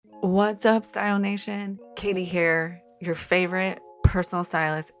What's up, Style Nation? Katie here, your favorite personal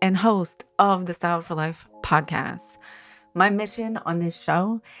stylist and host of the Style for Life podcast. My mission on this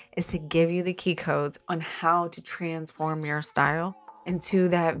show is to give you the key codes on how to transform your style into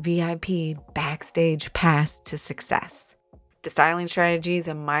that VIP backstage pass to success. The styling strategies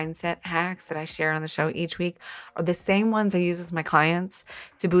and mindset hacks that I share on the show each week are the same ones I use with my clients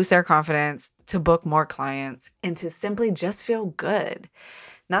to boost their confidence, to book more clients, and to simply just feel good.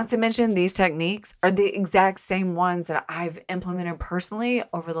 Not to mention, these techniques are the exact same ones that I've implemented personally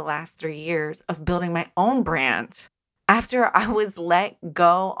over the last 3 years of building my own brand. After I was let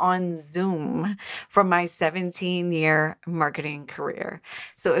go on Zoom from my 17-year marketing career.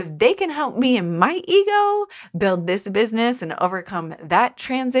 So if they can help me in my ego build this business and overcome that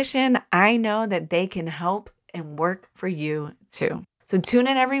transition, I know that they can help and work for you too. So tune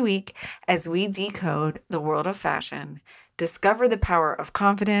in every week as we decode the world of fashion, discover the power of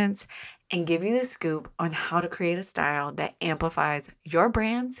confidence, and give you the scoop on how to create a style that amplifies your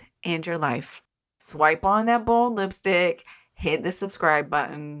brands and your life. Swipe on that bold lipstick, hit the subscribe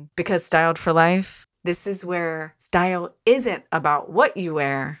button, because Styled for Life, this is where style isn't about what you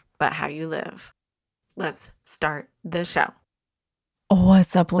wear, but how you live. Let's start the show.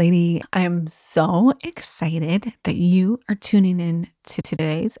 What's up, lady? I am so excited that you are tuning in to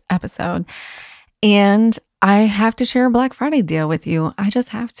today's episode. And I have to share a Black Friday deal with you. I just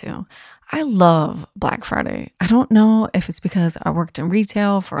have to. I love Black Friday. I don't know if it's because I worked in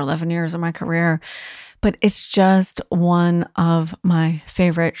retail for 11 years of my career, but it's just one of my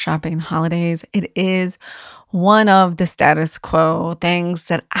favorite shopping holidays. It is one of the status quo things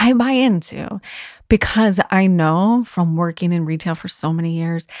that I buy into because I know from working in retail for so many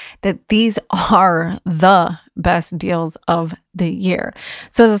years that these are the best deals of the year.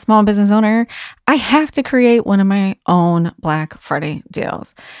 So as a small business owner, I have to create one of my own Black Friday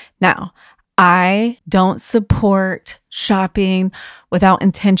deals. Now, I don't support shopping without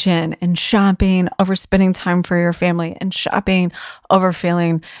intention and shopping over spending time for your family and shopping over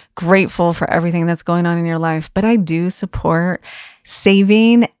feeling grateful for everything that's going on in your life. But I do support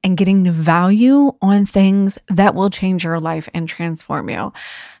saving and getting value on things that will change your life and transform you.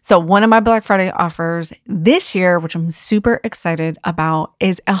 So one of my Black Friday offers this year, which I'm super excited about,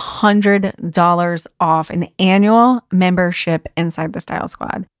 is $100 off an annual membership inside the Style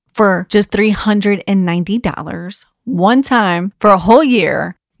Squad. For just $390 one time for a whole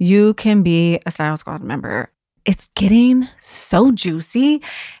year, you can be a Style Squad member. It's getting so juicy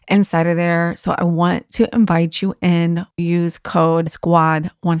inside of there. So I want to invite you in. Use code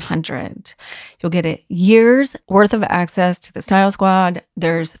SQUAD100. You'll get a year's worth of access to the Style Squad.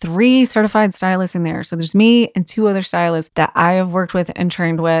 There's 3 certified stylists in there. So there's me and 2 other stylists that I have worked with and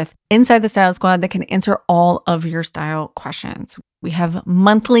trained with inside the Style Squad that can answer all of your style questions. We have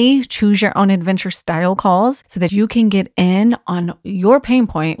monthly choose your own adventure style calls so that you can get in on your pain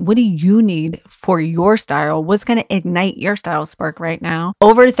point. What do you need for your style? What's going to ignite your style spark right now?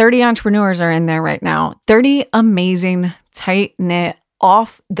 Over 30 entrepreneurs are in there right now. 30 amazing, tight-knit,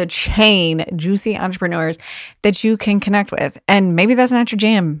 off the chain, juicy entrepreneurs that you can connect with. And maybe that's not your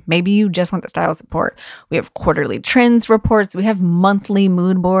jam. Maybe you just want the style support. We have quarterly trends reports. We have monthly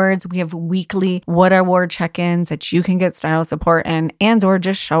mood boards. We have weekly what I wore check-ins that you can get style support in and or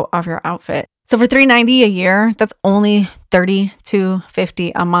just show off your outfit. So for $390 a year, that's only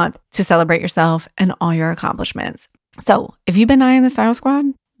 $32.50 a month to celebrate yourself and all your accomplishments. So if you've been eyeing the Style Squad,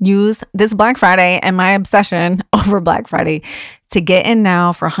 use this Black Friday and my obsession over Black Friday to get in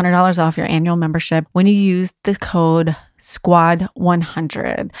now for $100 off your annual membership when you use the code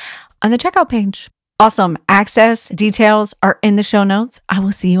SQUAD100 on the checkout page. Awesome. Access details are in the show notes. I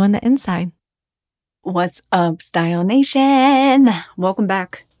will see you on the inside. What's up, Style Nation? Welcome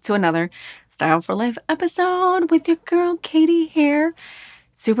back to another Style for Life episode with your girl, Katie here.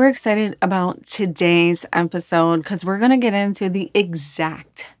 Super excited about today's episode because we're going to get into the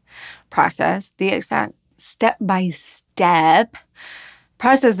exact process, the exact step-by-step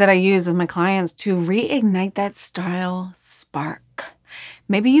process that I use with my clients to reignite that style spark.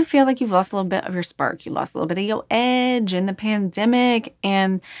 Maybe you feel like you've lost a little bit of your spark. You lost a little bit of your edge in the pandemic,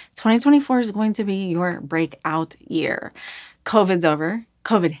 and 2024 is going to be your breakout year. COVID's over.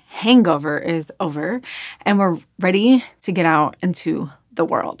 COVID hangover is over, and we're ready to get out into the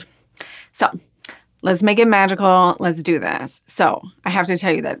world. So let's make it magical. Let's do this. So I have to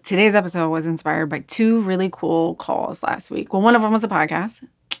tell you that today's episode was inspired by 2 really cool calls last week. Well, one of them was a podcast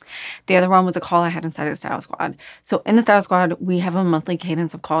The other one was a call I had inside of the Style Squad. So in the Style Squad, we have a monthly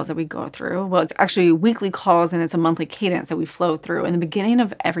cadence of calls that we go through. Well, it's actually weekly calls and it's a monthly cadence that we flow through. In the beginning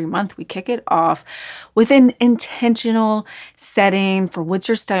of every month, we kick it off with an intentional setting for what's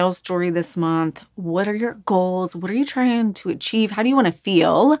your style story this month? What are your goals? What are you trying to achieve? How do you want to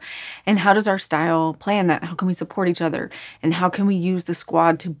feel? And how does our style play in that? How can we support each other? And how can we use the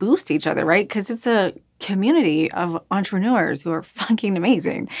squad to boost each other, right? Because it's a community of entrepreneurs who are fucking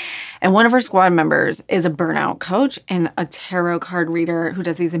amazing. And one of our squad members is a burnout coach and a tarot card reader who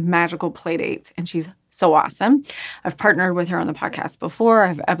does these magical play dates. And she's so awesome. I've partnered with her on the podcast before. I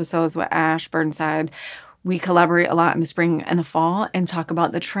have episodes with Ash Burnside. We collaborate a lot in the spring and the fall and talk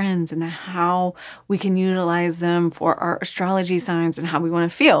about the trends and how we can utilize them for our astrology signs and how we want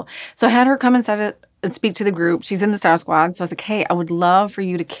to feel. So I had her come inside and speak to the group. She's in the Style Squad. So I was like, hey, I would love for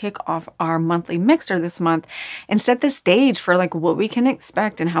you to kick off our monthly mixer this month and set the stage for like what we can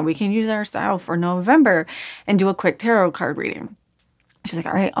expect and how we can use our style for November and do a quick tarot card reading. She's like,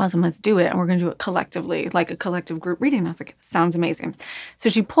 all right, awesome, let's do it. And we're going to do it collectively, like a collective group reading. And I was like, sounds amazing. So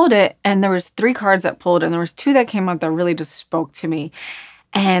she pulled it and there was 3 cards that pulled and there was 2 that came up that really just spoke to me.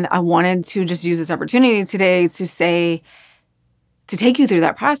 And I wanted to just use this opportunity today to say, to take you through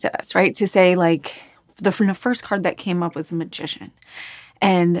that process, right? To say like, the first card that came up was a magician.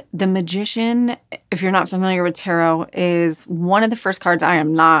 And the magician, if you're not familiar with tarot, is one of the first cards. I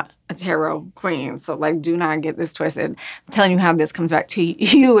am not a tarot queen, so like do not get this twisted. I'm telling you how this comes back to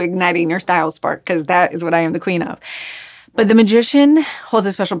you igniting your style spark, because that is what I am the queen of. But the magician holds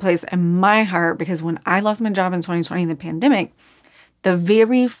a special place in my heart because when I lost my job in 2020 in the pandemic, the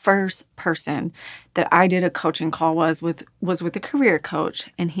very first person that I did a coaching call was with a career coach.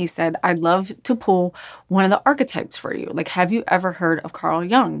 And he said, I'd love to pull one of the archetypes for you. Like, have you ever heard of Carl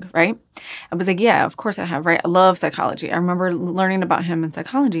Jung, right? I was like, yeah, of course I have, right? I love psychology. I remember learning about him in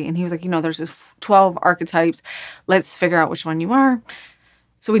psychology. And he was like, there's this 12 archetypes. Let's figure out which one you are.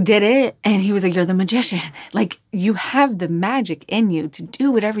 So we did it, and he was like, you're the magician. Like, you have the magic in you to do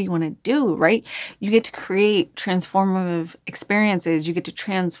whatever you want to do, right? You get to create transformative experiences. You get to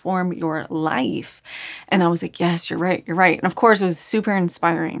transform your life. And I was like, yes, you're right, you're right. And of course, it was super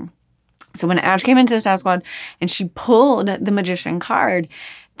inspiring. So when Ash came into the Style Squad and she pulled the magician card,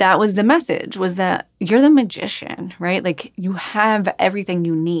 that was the message, was that you're the magician, right? Like, you have everything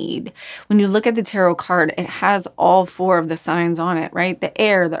you need. When you look at the tarot card, it has all 4 of the signs on it, right? The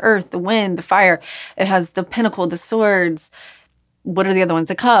air, the earth, the wind, the fire. It has the pentacle, the swords. What are the other ones?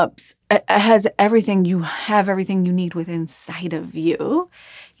 The cups. It has everything. You have everything you need within sight of you.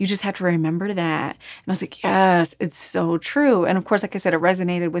 You just have to remember that. And I was like, yes, it's so true. And of course, like I said, it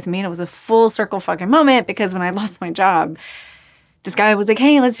resonated with me. And it was a full circle fucking moment because when I lost my job, this guy was like,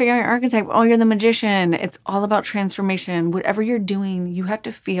 hey, let's figure out your archetype. Oh, you're the magician. It's all about transformation. Whatever you're doing, you have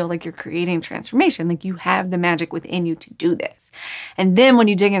to feel like you're creating transformation. Like, you have the magic within you to do this. And then when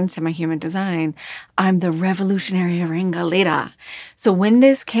you dig into my human design, I'm the revolutionary ringleader. So when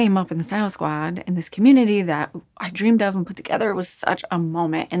this came up in the Style Squad, in this community that I dreamed of and put together, it was such a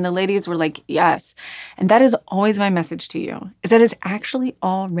moment. And the ladies were like, yes. And that is always my message to you, is that it's actually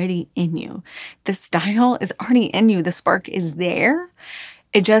already in you. The style is already in you. The spark is there.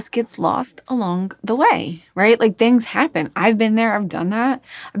 It just gets lost along the way, right? Like, things happen. I've been there. I've done that.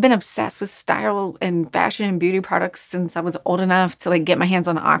 I've been obsessed with style and fashion and beauty products since I was old enough to like get my hands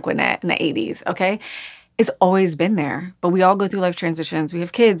on Aquanet in the 80s, okay? It's always been there, but we all go through life transitions. We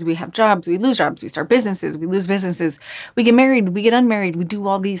have kids, we have jobs, we lose jobs, we start businesses, we lose businesses, we get married, we get unmarried, we do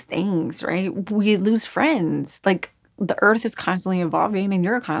all these things, right? We lose friends. Like, the earth is constantly evolving and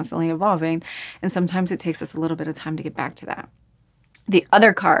you're constantly evolving. And sometimes it takes us a little bit of time to get back to that. The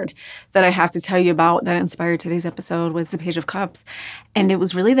other card that I have to tell you about that inspired today's episode was the Page of Cups. And it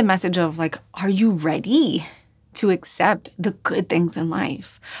was really the message of like, are you ready to accept the good things in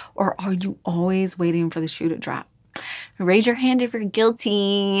life? Or are you always waiting for the shoe to drop? Raise your hand if you're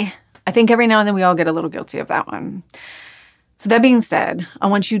guilty. I think every now and then we all get a little guilty of that one. So that being said, I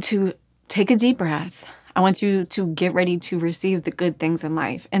want you to take a deep breath. I want you to get ready to receive the good things in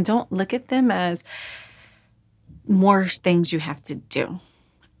life. And don't look at them as more things you have to do.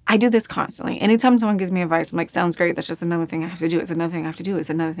 I do this constantly. Anytime someone gives me advice, I'm like, sounds great. That's just another thing I have to do. It's another thing I have to do. It's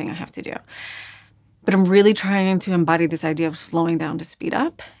another thing I have to do. But I'm really trying to embody this idea of slowing down to speed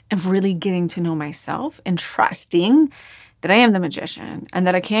up and really getting to know myself and trusting that I am the magician and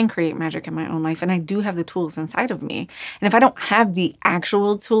that I can create magic in my own life. And I do have the tools inside of me. And if I don't have the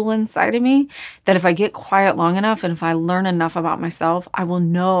actual tool inside of me, that if I get quiet long enough and if I learn enough about myself, I will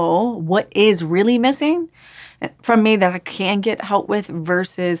know what is really missing from me that I can get help with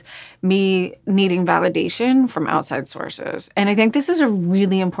versus me needing validation from outside sources. And I think this is a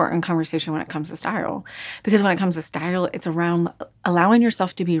really important conversation when it comes to style, because when it comes to style, it's around allowing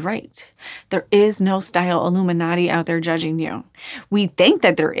yourself to be right. There is no style Illuminati out there judging you. We think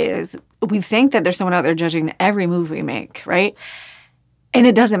that there is. We think that there's someone out there judging every move we make, right? And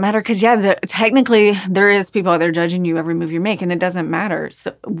it doesn't matter because, technically there is people out there judging you every move you make, and it doesn't matter.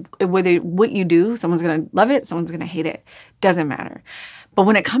 So whether what you do, someone's going to love it, someone's going to hate it. Doesn't matter. But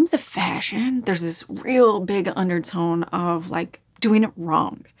when it comes to fashion, there's this real big undertone of like doing it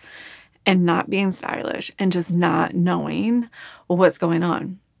wrong and not being stylish and just not knowing what's going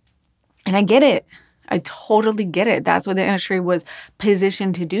on. And I get it. I totally get it. That's what the industry was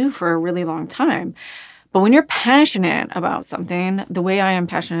positioned to do for a really long time. But when you're passionate about something, the way I am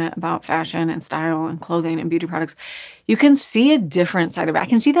passionate about fashion and style and clothing and beauty products, you can see a different side of it. I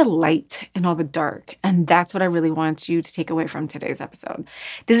can see the light in all the dark. And that's what I really want you to take away from today's episode.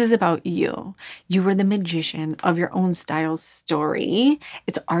 This is about you. You are the magician of your own style story.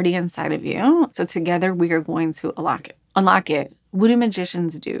 It's already inside of you. So together we are going to unlock it. What do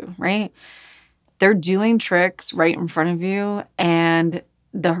magicians do, right? They're doing tricks right in front of you, and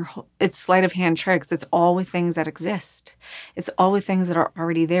it's sleight of hand tricks. It's all with things that exist. It's all with things that are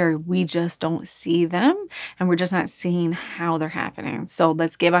already there. We just don't see them, and we're just not seeing how they're happening. So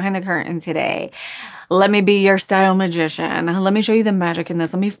let's get behind the curtain today. Let me be your style magician. Let me show you the magic in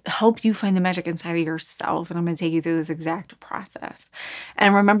this. Let me help you find the magic inside of yourself, and I'm going to take you through this exact process.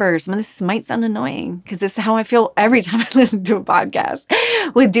 And remember, some of this might sound annoying because this is how I feel every time I listen to a podcast.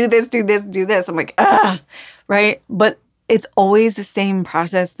 We do this. I'm like, right? But it's always the same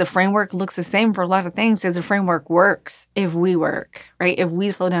process. The framework looks the same for a lot of things because the framework works if we work, right? If we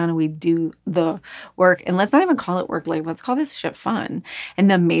slow down and we do the work. And let's not even call it work life. Let's call this shit fun. And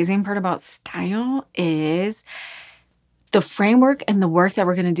the amazing part about style is the framework and the work that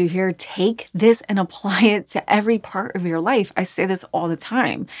we're going to do here, take this and apply it to every part of your life. I say this all the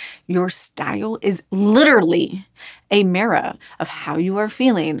time. Your style is literally a mirror of how you are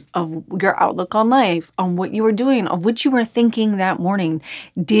feeling, of your outlook on life, on what you are doing, of what you were thinking that morning.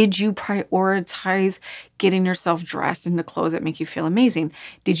 Did you prioritize getting yourself dressed in the clothes that make you feel amazing?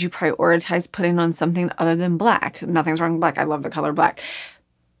 Did you prioritize putting on something other than black? Nothing's wrong with black. I love the color black.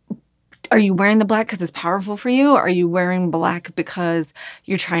 Are you wearing the black because it's powerful for you? Or are you wearing black because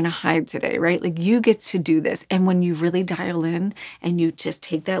you're trying to hide today, right? Like, you get to do this. And when you really dial in and you just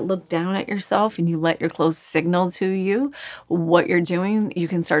take that look down at yourself and you let your clothes signal to you what you're doing, you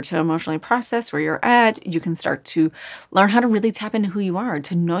can start to emotionally process where you're at. You can start to learn how to really tap into who you are,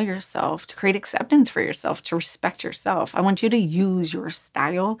 to know yourself, to create acceptance for yourself, to respect yourself. I want you to use your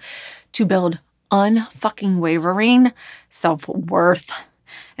style to build unfucking wavering self-worth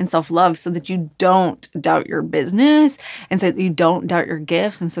and self-love so that you don't doubt your business and so that you don't doubt your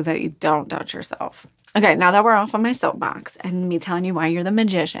gifts and so that you don't doubt yourself. Okay, now that we're off on my soapbox and me telling you why you're the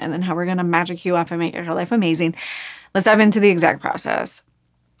magician and how we're going to magic you up and make your life amazing, let's dive into the exact process.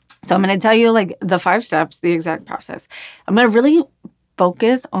 So I'm going to tell you like the 5 steps, the exact process. I'm going to really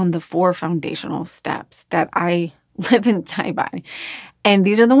focus on the 4 foundational steps that I live and die by. And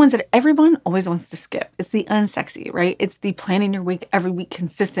these are the ones that everyone always wants to skip. It's the unsexy, right? It's the planning your week every week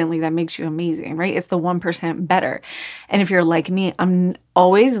consistently that makes you amazing, right? It's the 1% better. And if you're like me, I'm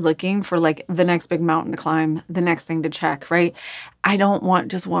always looking for like the next big mountain to climb, the next thing to check, right? I don't want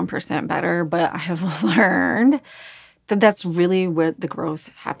just 1% better, but I have learned that that's really where the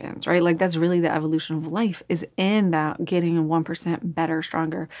growth happens, right? Like, that's really the evolution of life, is in that getting 1% better,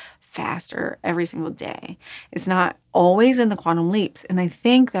 stronger, faster every single day. It's not always in the quantum leaps. And I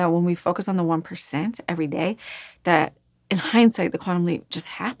think that when we focus on the 1% every day, that in hindsight, the quantum leap just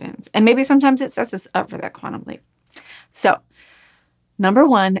happens. And maybe sometimes it sets us up for that quantum leap. So, number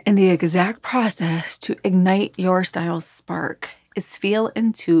 1 in the exact process to ignite your style spark is feel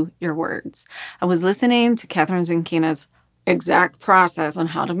into your words. I was listening to Catherine Zenkina's exact process on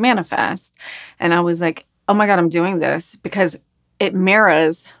how to manifest. And I was like, oh my God, I'm doing this because it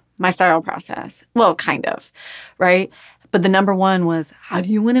mirrors my style process. Well, kind of, right? But the number 1 was, how do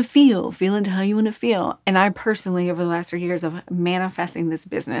you want to feel? Feel into how you want to feel. And I personally, over the last 3 years of manifesting this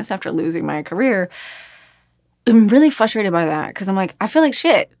business after losing my career, I'm really frustrated by that because I'm like, I feel like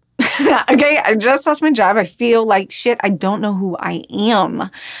shit. Okay, I just lost my job. I feel like shit. I don't know who I am.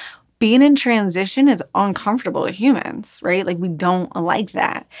 Being in transition is uncomfortable to humans, right? Like, we don't like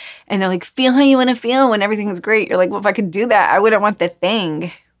that. And they're like, feel how you want to feel when everything is great. You're like, well, if I could do that, I wouldn't want the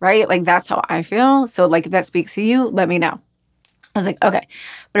thing, right? Like, that's how I feel. So like, if that speaks to you, let me know. I was like, okay,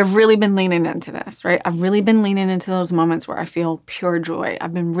 but I've really been leaning into this, right? I've really been leaning into those moments where I feel pure joy.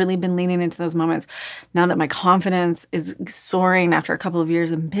 I've really been leaning into those moments now that my confidence is soaring after a couple of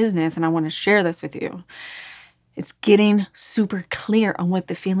years in business, and I want to share this with you. It's getting super clear on what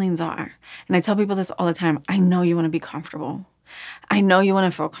the feelings are. And I tell people this all the time. I know you want to be comfortable. I know you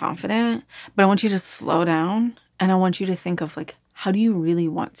want to feel confident, but I want you to slow down and I want you to think of like, how do you really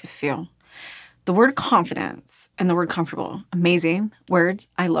want to feel? The word confidence and the word comfortable, amazing words.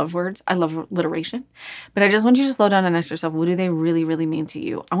 I love words. I love alliteration. But I just want you to slow down and ask yourself, what do they really, really mean to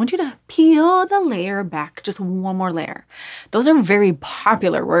you? I want you to peel the layer back, just one more layer. Those are very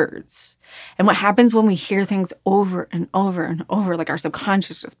popular words. And what happens when we hear things over and over and over, like our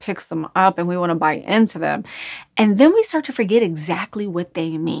subconscious just picks them up and we want to buy into them. And then we start to forget exactly what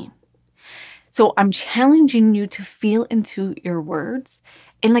they mean. So I'm challenging you to feel into your words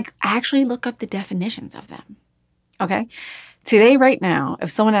and like actually look up the definitions of them. Okay? Today, right now, if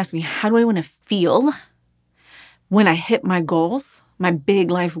someone asks me, how do I want to feel when I hit my goals, my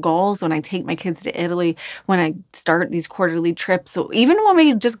big life goals, when I take my kids to Italy, when I start these quarterly trips, so even when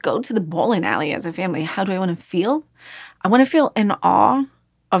we just go to the bowling alley as a family, how do I want to feel? I want to feel in awe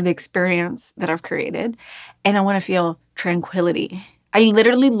of the experience that I've created, and I want to feel tranquility. I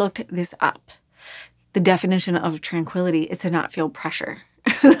literally looked this up. The definition of tranquility is to not feel pressure.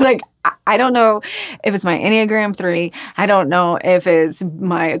 Like, I don't know if it's my Enneagram 3. I don't know if it's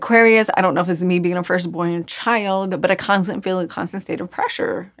my Aquarius. I don't know if it's me being a firstborn child, but I constantly feel a constant state of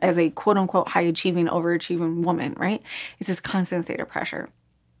pressure as a quote unquote high achieving, overachieving woman, right? It's this constant state of pressure.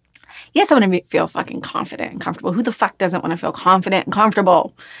 Yes, I want to feel fucking confident and comfortable. Who the fuck doesn't want to feel confident and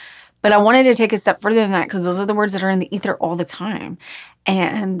comfortable? But I wanted to take a step further than that because those are the words that are in the ether all the time.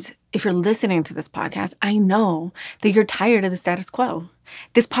 And if you're listening to this podcast, I know that you're tired of the status quo.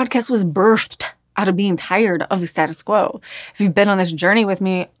 This podcast was birthed out of being tired of the status quo. If you've been on this journey with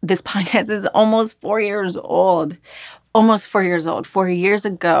me, this podcast is almost 4 years old. Almost 4 years old. 4 years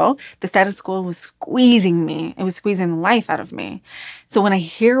ago, the status quo was squeezing me. It was squeezing life out of me. So when I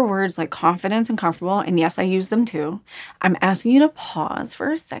hear words like confidence and comfortable, and yes, I use them too, I'm asking you to pause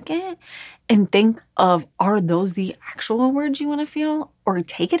for a second and think of, are those the actual words you want to feel? Or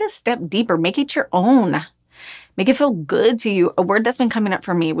take it a step deeper. Make it your own. Make it feel good to you. A word that's been coming up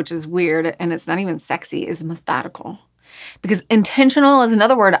for me, which is weird and it's not even sexy, is methodical. Because intentional is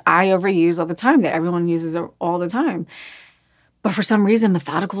another word I overuse all the time that everyone uses all the time. But for some reason,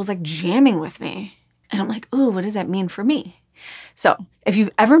 methodical is like jamming with me. And I'm like, ooh, what does that mean for me? So if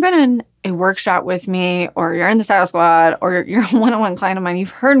you've ever been in a workshop with me or you're in the Style Squad or you're a one-on-one client of mine, you've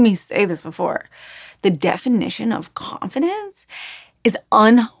heard me say this before. The definition of confidence is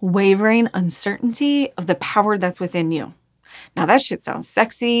unwavering uncertainty of the power that's within you. Now that shit sounds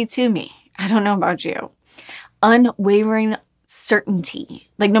sexy to me. I don't know about you. Unwavering certainty.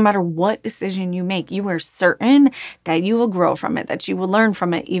 Like no matter what decision you make, you are certain that you will grow from it, that you will learn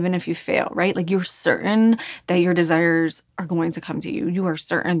from it, even if you fail, right? Like you're certain that your desires are going to come to you. You are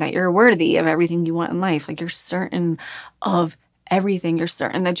certain that you're worthy of everything you want in life. Like you're certain of everything. You're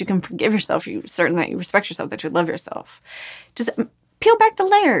certain that you can forgive yourself. You're certain that you respect yourself, that you love yourself. Just peel back the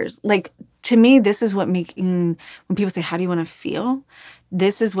layers. Like to me, this is what when people say, how do you want to feel?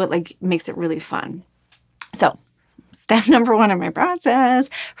 This is what like makes it really fun. So step number 1 in my process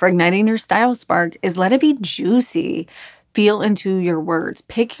for igniting your style spark is let it be juicy. Feel into your words.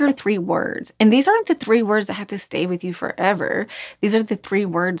 Pick your 3 words. And these aren't the 3 words that have to stay with you forever. These are the 3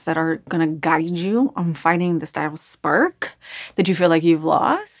 words that are going to guide you on finding the style spark that you feel like you've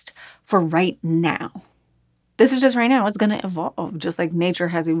lost for right now. This is just right now. It's going to evolve. Just like nature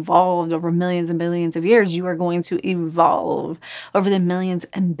has evolved over millions and billions of years, you are going to evolve over the millions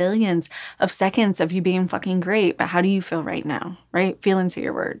and billions of seconds of you being fucking great. But how do you feel right now, right? Feel into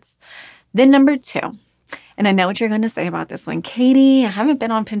your words. Then number 2, and I know what you're going to say about this one. Katie, I haven't been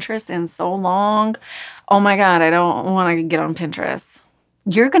on Pinterest in so long. Oh my God, I don't want to get on Pinterest.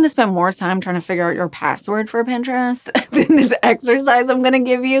 You're going to spend more time trying to figure out your password for Pinterest than this exercise I'm going to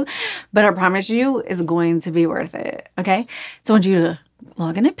give you. But I promise you it's going to be worth it. Okay. So I want you to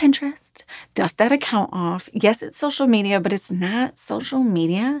log into Pinterest, dust that account off. Yes, it's social media, but it's not social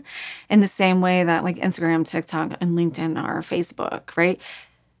media in the same way that like Instagram, TikTok, and LinkedIn are Facebook, right?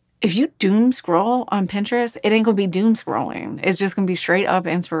 If you doom scroll on Pinterest, it ain't gonna be doom scrolling. It's just gonna be straight up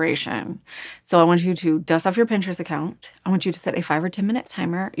inspiration. So I want you to dust off your Pinterest account. I want you to set a 5 or 10 minute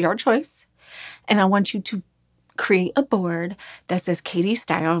timer, your choice. And I want you to create a board that says Katie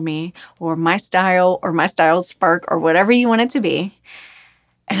Style Me or my style spark or whatever you want it to be.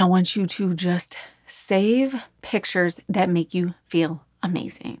 And I want you to just save pictures that make you feel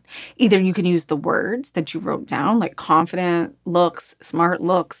amazing. Either you can use the words that you wrote down, like confident looks, smart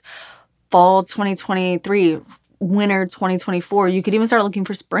looks, fall 2023, winter 2024. You could even start looking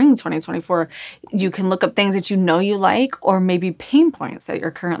for spring 2024. You can look up things that you know you like, or maybe pain points that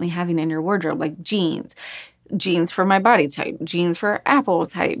you're currently having in your wardrobe, like jeans for my body type, jeans for apple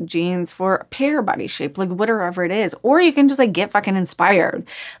type, jeans for pear body shape, like whatever it is. Or you can just like get fucking inspired.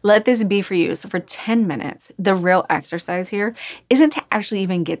 Let this be for you. So for 10 minutes, the real exercise here isn't to actually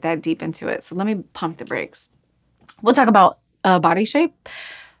even get that deep into it. So let me pump the brakes. We'll talk about body shape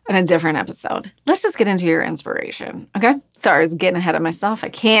in a different episode. Let's just get into your inspiration, okay? Sorry, I was getting ahead of myself. I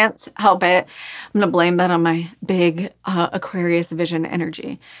can't help it. I'm going to blame that on my big Aquarius vision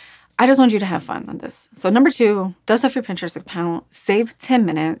energy. I just want you to have fun on this. So number 2, dust off your Pinterest account, save 10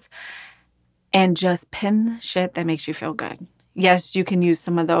 minutes, and just pin shit that makes you feel good. Yes, you can use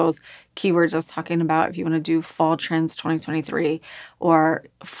some of those keywords I was talking about if you want to do fall trends 2023 or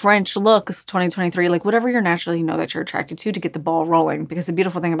French looks 2023, like whatever you're naturally know that you're attracted to get the ball rolling. Because the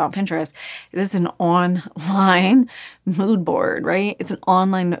beautiful thing about Pinterest is it's an online mood board, right? It's an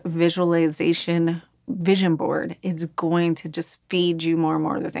online visualization vision board. It's going to just feed you more and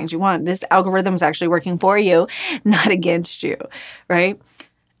more of the things you want. This algorithm is actually working for you, not against you, right?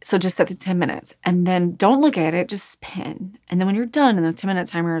 So just set the 10 minutes and then don't look at it, just pin. And then when you're done and the 10-minute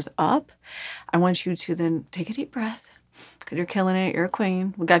timer is up, I want you to then take a deep breath because you're killing it. You're a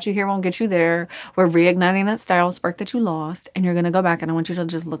queen. We got you here, won't get you there. We're reigniting that style spark that you lost, and you're going to go back and I want you to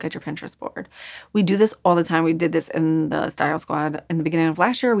just look at your Pinterest board. We do this all the time. We did this in the Style Squad in the beginning of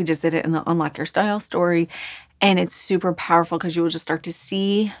last year. We just did it in the Unlock Your Style story, and it's super powerful because you will just start to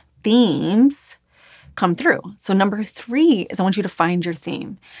see themes come through. So number 3 is I want you to find your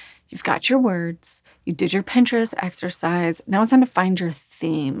theme. You've got your words, you did your Pinterest exercise. Now it's time to find your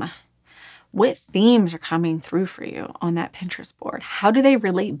theme. What themes are coming through for you on that Pinterest board? How do they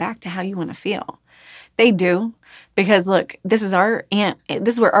relate back to how you want to feel? They do, because look, this is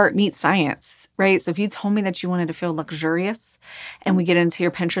where art meets science, right? So if you told me that you wanted to feel luxurious and we get into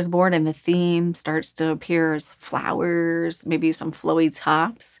your Pinterest board and the theme starts to appear as flowers, maybe some flowy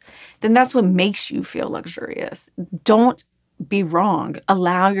tops, then that's what makes you feel luxurious. Don't be wrong.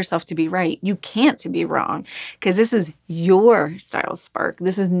 Allow yourself to be right. You can't be wrong because this is your style spark.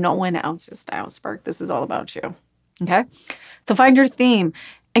 This is no one else's style spark. This is all about you. Okay? So find your theme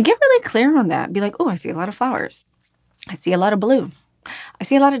and get really clear on that. Be like, oh, I see a lot of flowers. I see a lot of blue. I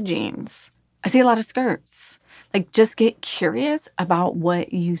see a lot of jeans. I see a lot of skirts. Like, just get curious about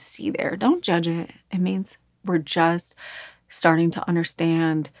what you see there. Don't judge it. It means we're just starting to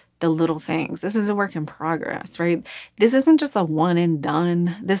understand the little things. This is a work in progress, right? This isn't just a one and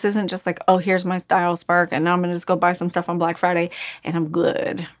done. This isn't just like, oh, here's my style spark and now I'm going to just go buy some stuff on Black Friday and I'm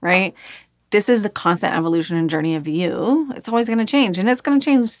good, right? This is the constant evolution and journey of you. It's always going to change, and it's going to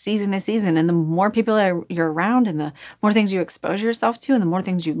change season to season. And the more people you're around and the more things you expose yourself to and the more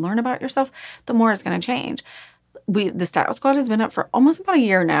things you learn about yourself, the more it's going to change. The Style Squad has been up for almost about a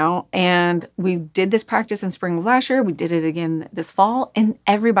year now, and we did this practice in spring of last year. We did it again this fall, and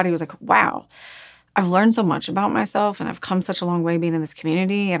everybody was like, wow, I've learned so much about myself, and I've come such a long way being in this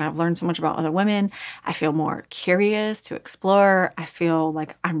community, and I've learned so much about other women. I feel more curious to explore. I feel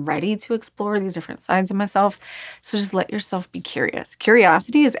like I'm ready to explore these different sides of myself. So just let yourself be curious.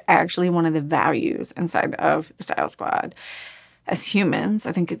 Curiosity is actually one of the values inside of the Style Squad. As humans,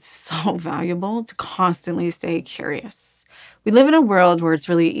 I think it's so valuable to constantly stay curious. We live in a world where it's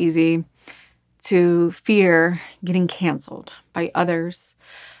really easy to fear getting canceled by others,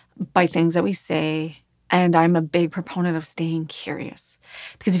 by things that we say. And I'm a big proponent of staying curious.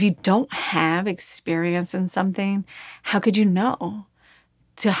 Because if you don't have experience in something, how could you know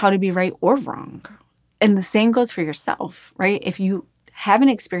how to be right or wrong? And the same goes for yourself, right? If you haven't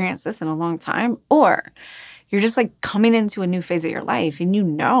experienced this in a long time, or you're just like coming into a new phase of your life and you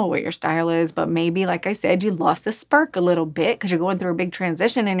know what your style is, but maybe, like I said, you lost the spark a little bit because you're going through a big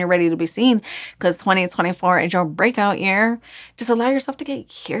transition and you're ready to be seen because 2024 is your breakout year. Just allow yourself to get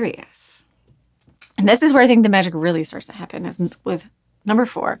curious. And this is where I think the magic really starts to happen, is with number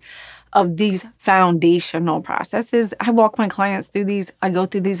 4 of these foundational processes. I walk my clients through these. I go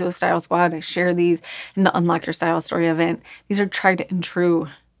through these with Style Squad. I share these in the Unlock Your Style Story event. These are tried and true,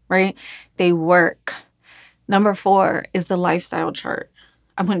 right? They work. Number 4 is the lifestyle chart.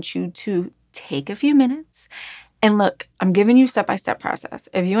 I want you to take a few minutes and look, I'm giving you step-by-step process.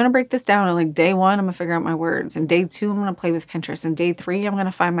 If you want to break this down, on like day 1, I'm going to figure out my words. And day 2, I'm going to play with Pinterest. And day 3, I'm going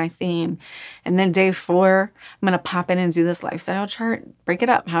to find my theme. And then day 4, I'm going to pop in and do this lifestyle chart. Break it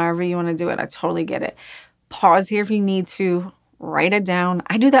up however you want to do it. I totally get it. Pause here if you need to. Write it down.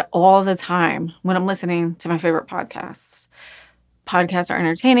 I do that all the time when I'm listening to my favorite podcasts. Podcasts are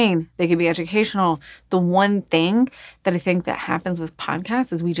entertaining. They can be educational. The one thing that I think that happens with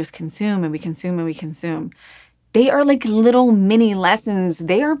podcasts is we just consume and we consume and we consume. They are like little mini lessons.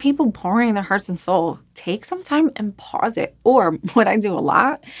 They are people pouring their hearts and soul. Take some time and pause it. Or what I do a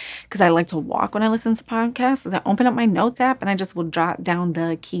lot, because I like to walk when I listen to podcasts, is I open up my notes app and I just will jot down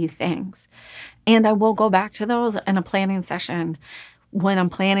the key things. And I will go back to those in a planning session when I'm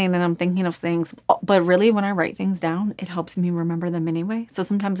planning and I'm thinking of things. But really, when I write things down, it helps me remember them anyway. So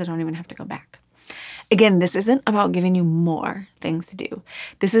sometimes I don't even have to go back. Again, this isn't about giving you more things to do.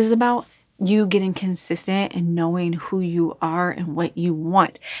 This is about you getting consistent and knowing who you are and what you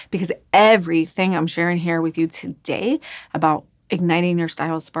want. Because everything I'm sharing here with you today about igniting your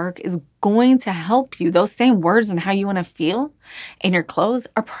style spark is going to help you. Those same words and how you want to feel in your clothes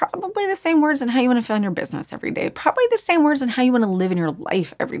are probably the same words and how you want to feel in your business every day. Probably the same words and how you want to live in your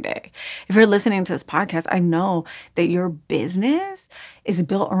life every day. If you're listening to this podcast, I know that your business is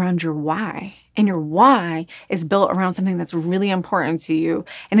built around your why. And your why is built around something that's really important to you.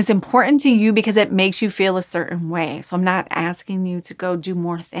 And it's important to you because it makes you feel a certain way. So I'm not asking you to go do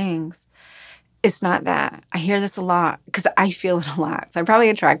more things. It's not that. I hear this a lot because I feel it a lot. So I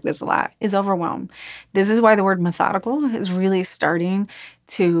probably attract this a lot, is overwhelm. This is why the word methodical is really starting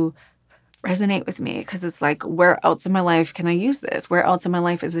to resonate with me, because it's like, where else in my life can I use this? Where else in my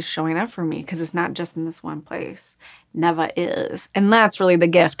life is this showing up for me? Because it's not just in this one place. Never is. And that's really the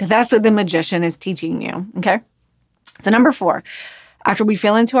gift. That's what the magician is teaching you. Okay. So number 4, after we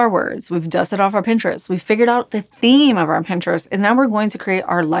fill into our words, we've dusted off our Pinterest, we've figured out the theme of our Pinterest, and now we're going to create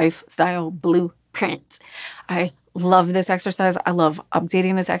our lifestyle blueprint. I love this exercise. I love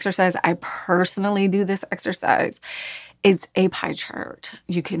updating this exercise. I personally do this exercise. It's a pie chart.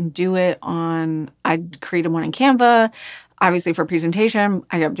 You can do it I created one in Canva. Obviously for presentation,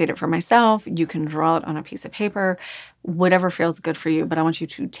 I update it for myself. You can draw it on a piece of paper, whatever feels good for you. But I want you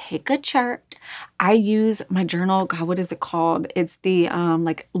to take a chart. I use my journal. God, what is it called? It's the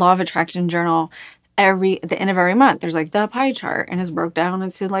Law of Attraction journal. At the end of every month, there's like the pie chart, and it's broke down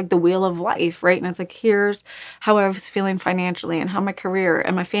into like the wheel of life, right? And it's like, here's how I was feeling financially and how my career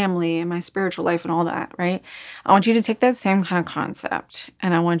and my family and my spiritual life and all that, right? I want you to take that same kind of concept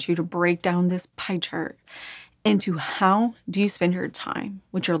and I want you to break down this pie chart into how do you spend your time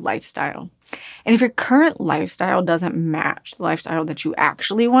with your lifestyle. And if your current lifestyle doesn't match the lifestyle that you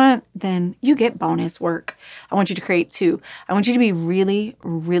actually want, then you get bonus work. I want you to create 2. I want you to be really,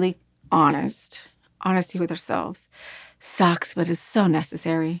 really honest. Honesty with ourselves sucks, but is so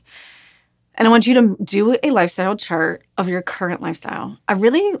necessary. And I want you to do a lifestyle chart of your current lifestyle. I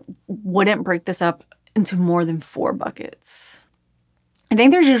really wouldn't break this up into more than 4 buckets. I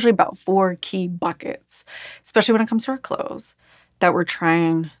think there's usually about 4 key buckets, especially when it comes to our clothes, that we're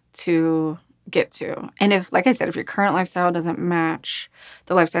trying to get to. And if, like I said, if your current lifestyle doesn't match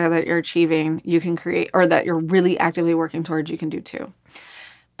the lifestyle that you're achieving, you can create, or that you're really actively working towards, you can do 2.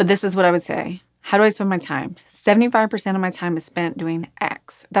 But this is what I would say. How do I spend my time? 75% of my time is spent doing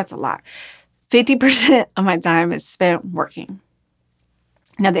X. That's a lot. 50% of my time is spent working.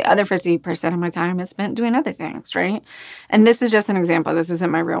 Now, the other 50% of my time is spent doing other things, right? And this is just an example. This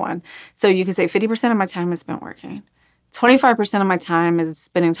isn't my real one. So you could say 50% of my time is spent working. 25% of my time is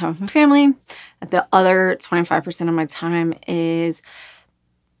spending time with my family. The other 25% of my time is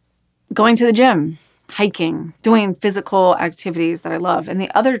going to the gym, hiking, doing physical activities that I love. And the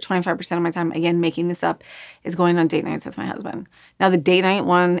other 25% of my time, again, making this up, is going on date nights with my husband. Now, the date night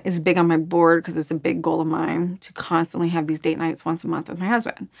one is big on my board because it's a big goal of mine to constantly have these date nights once a month with my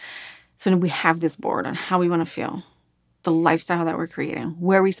husband. So we have this board on how we want to feel, the lifestyle that we're creating,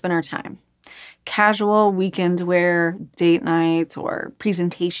 where we spend our time. Casual weekend wear, date nights, or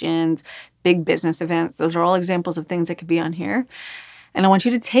presentations, big business events. Those are all examples of things that could be on here. And I want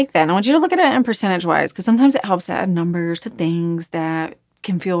you to take that and I want you to look at it in percentage-wise, because sometimes it helps to add numbers to things that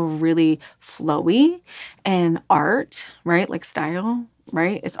can feel really flowy. And art, right? Like style,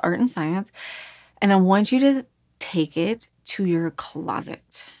 right? It's art and science. And I want you to take it to your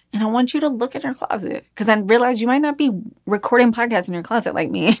closet. And I want you to look at your closet, because I realize you might not be recording podcasts in your closet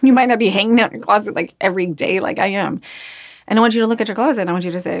like me. You might not be hanging out in your closet like every day like I am. And I want you to look at your closet and I want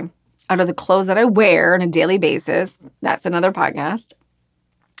you to say, out of the clothes that I wear on a daily basis, that's another podcast,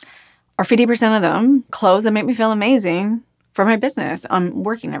 are 50% of them clothes that make me feel amazing for my business? I'm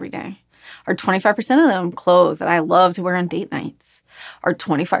working every day. Are 25% of them clothes that I love to wear on date nights? Are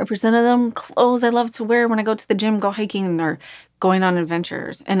 25% of them clothes I love to wear when I go to the gym, go hiking, or going on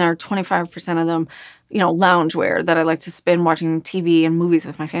adventures? And are 25% of them, lounge wear that I like to spend watching TV and movies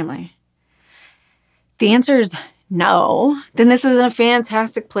with my family? The answer is no. Then this is a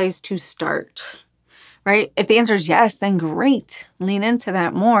fantastic place to start, right? If the answer is yes, then great. Lean into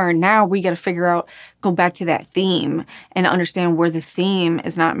that more. Now we got to figure out, go back to that theme and understand where the theme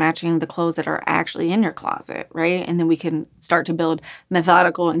is not matching the clothes that are actually in your closet, right? And then we can start to build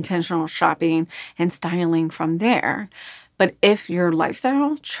methodical, intentional shopping and styling from there. But if your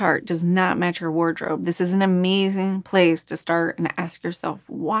lifestyle chart does not match your wardrobe, this is an amazing place to start and ask yourself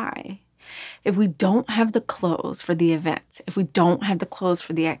why. If we don't have the clothes for the event, if we don't have the clothes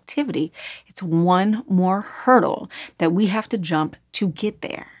for the activity, it's one more hurdle that we have to jump to get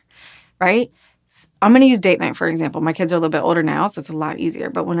there, right? I'm going to use date night, for example. My kids are a little bit older now, so it's a lot easier.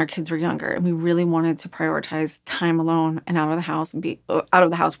 But when our kids were younger and we really wanted to prioritize time alone and out of the house and be out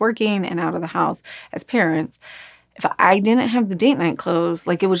of the house working and out of the house as parents, if I didn't have the date night clothes,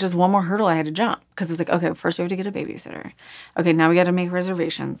 like it was just one more hurdle I had to jump because it was like, okay, first we have to get a babysitter. Okay, now we got to make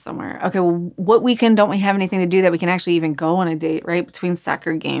reservations somewhere. Okay, well, what weekend don't we have anything to do that we can actually even go on a date, right? Between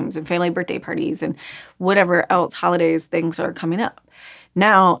soccer games and family birthday parties and whatever else holidays things are coming up.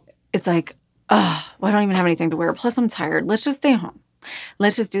 Now it's like, oh, well, I don't even have anything to wear. Plus I'm tired. Let's just stay home.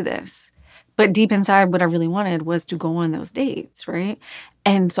 Let's just do this. But deep inside, what I really wanted was to go on those dates, right?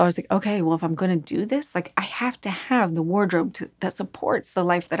 And so I was like, okay, well, if I'm going to do this, like I have to have the wardrobe that supports the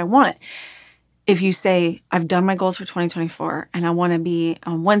life that I want. If you say, I've done my goals for 2024 and I want to be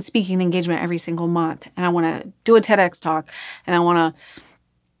on one speaking engagement every single month and I want to do a TEDx talk and I want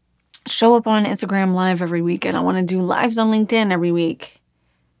to show up on Instagram Live every week and I want to do lives on LinkedIn every week.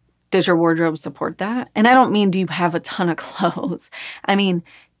 Does your wardrobe support that? And I don't mean do you have a ton of clothes? I mean,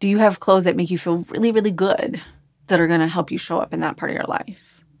 do you have clothes that make you feel really, really good that are going to help you show up in that part of your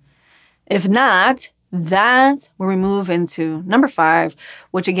life? If not, that's where we move into number 5,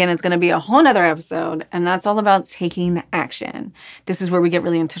 which again is going to be a whole nother episode. And that's all about taking action. This is where we get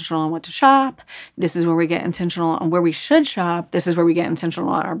really intentional on what to shop. This is where we get intentional on where we should shop. This is where we get intentional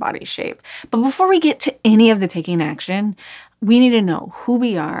on our body shape. But before we get to any of the taking action, we need to know who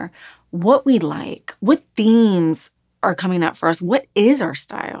we are, what we like, what themes are coming up for us. What is our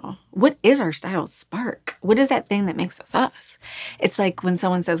style? What is our style spark? What is that thing that makes us us? It's like when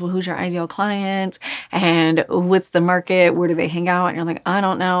someone says, well, who's your ideal client? And what's the market? Where do they hang out? And you're like, I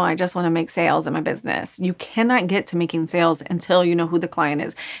don't know. I just want to make sales in my business. You cannot get to making sales until you know who the client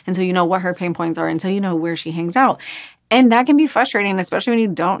is, until you know what her pain points are, until you know where she hangs out. And that can be frustrating, especially when you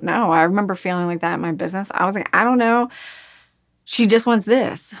don't know. I remember feeling like that in my business. I was like, I don't know. She just wants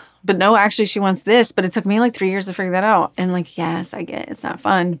this. But no, actually, she wants this. But it took me like 3 years to figure that out. And like, yes, I get it. It's not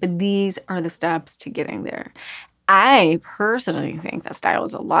fun. But these are the steps to getting there. I personally think that style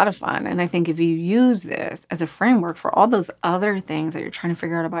is a lot of fun. And I think if you use this as a framework for all those other things that you're trying to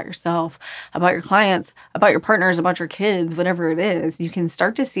figure out about yourself, about your clients, about your partners, about your kids, whatever it is, you can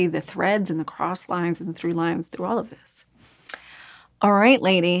start to see the threads and the cross lines and the through lines through all of this. All right,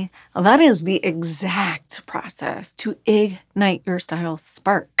 lady, that is the exact process to ignite your style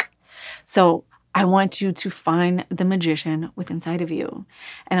spark. So I want you to find the magician within inside of you.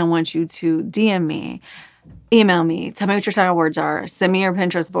 And I want you to DM me, email me, tell me what your style words are, send me your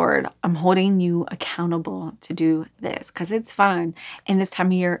Pinterest board. I'm holding you accountable to do this because it's fun. And this time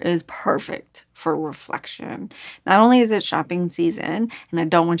of year is perfect for reflection. Not only is it shopping season, and I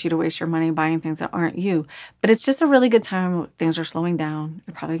don't want you to waste your money buying things that aren't you, but it's just a really good time. Things are slowing down.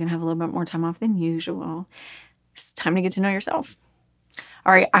 You're probably going to have a little bit more time off than usual. It's time to get to know yourself.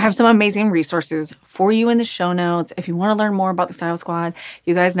 All right, I have some amazing resources for you in the show notes. If you want to learn more about the Style Squad,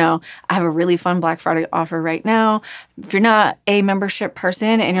 you guys know I have a really fun Black Friday offer right now. If you're not a membership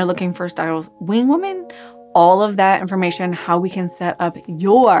person and you're looking for a style wing woman, all of that information, how we can set up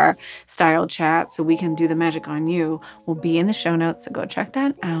your style chat so we can do the magic on you, will be in the show notes. So go check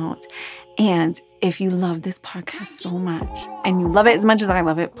that out. And if you love this podcast so much and you love it as much as I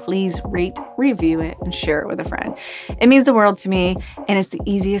love it, please rate, review it, and share it with a friend. It means the world to me, and it's the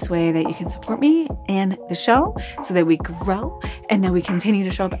easiest way that you can support me and the show so that we grow and that we continue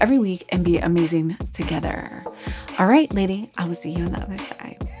to show up every week and be amazing together. All right, lady, I will see you on the other side.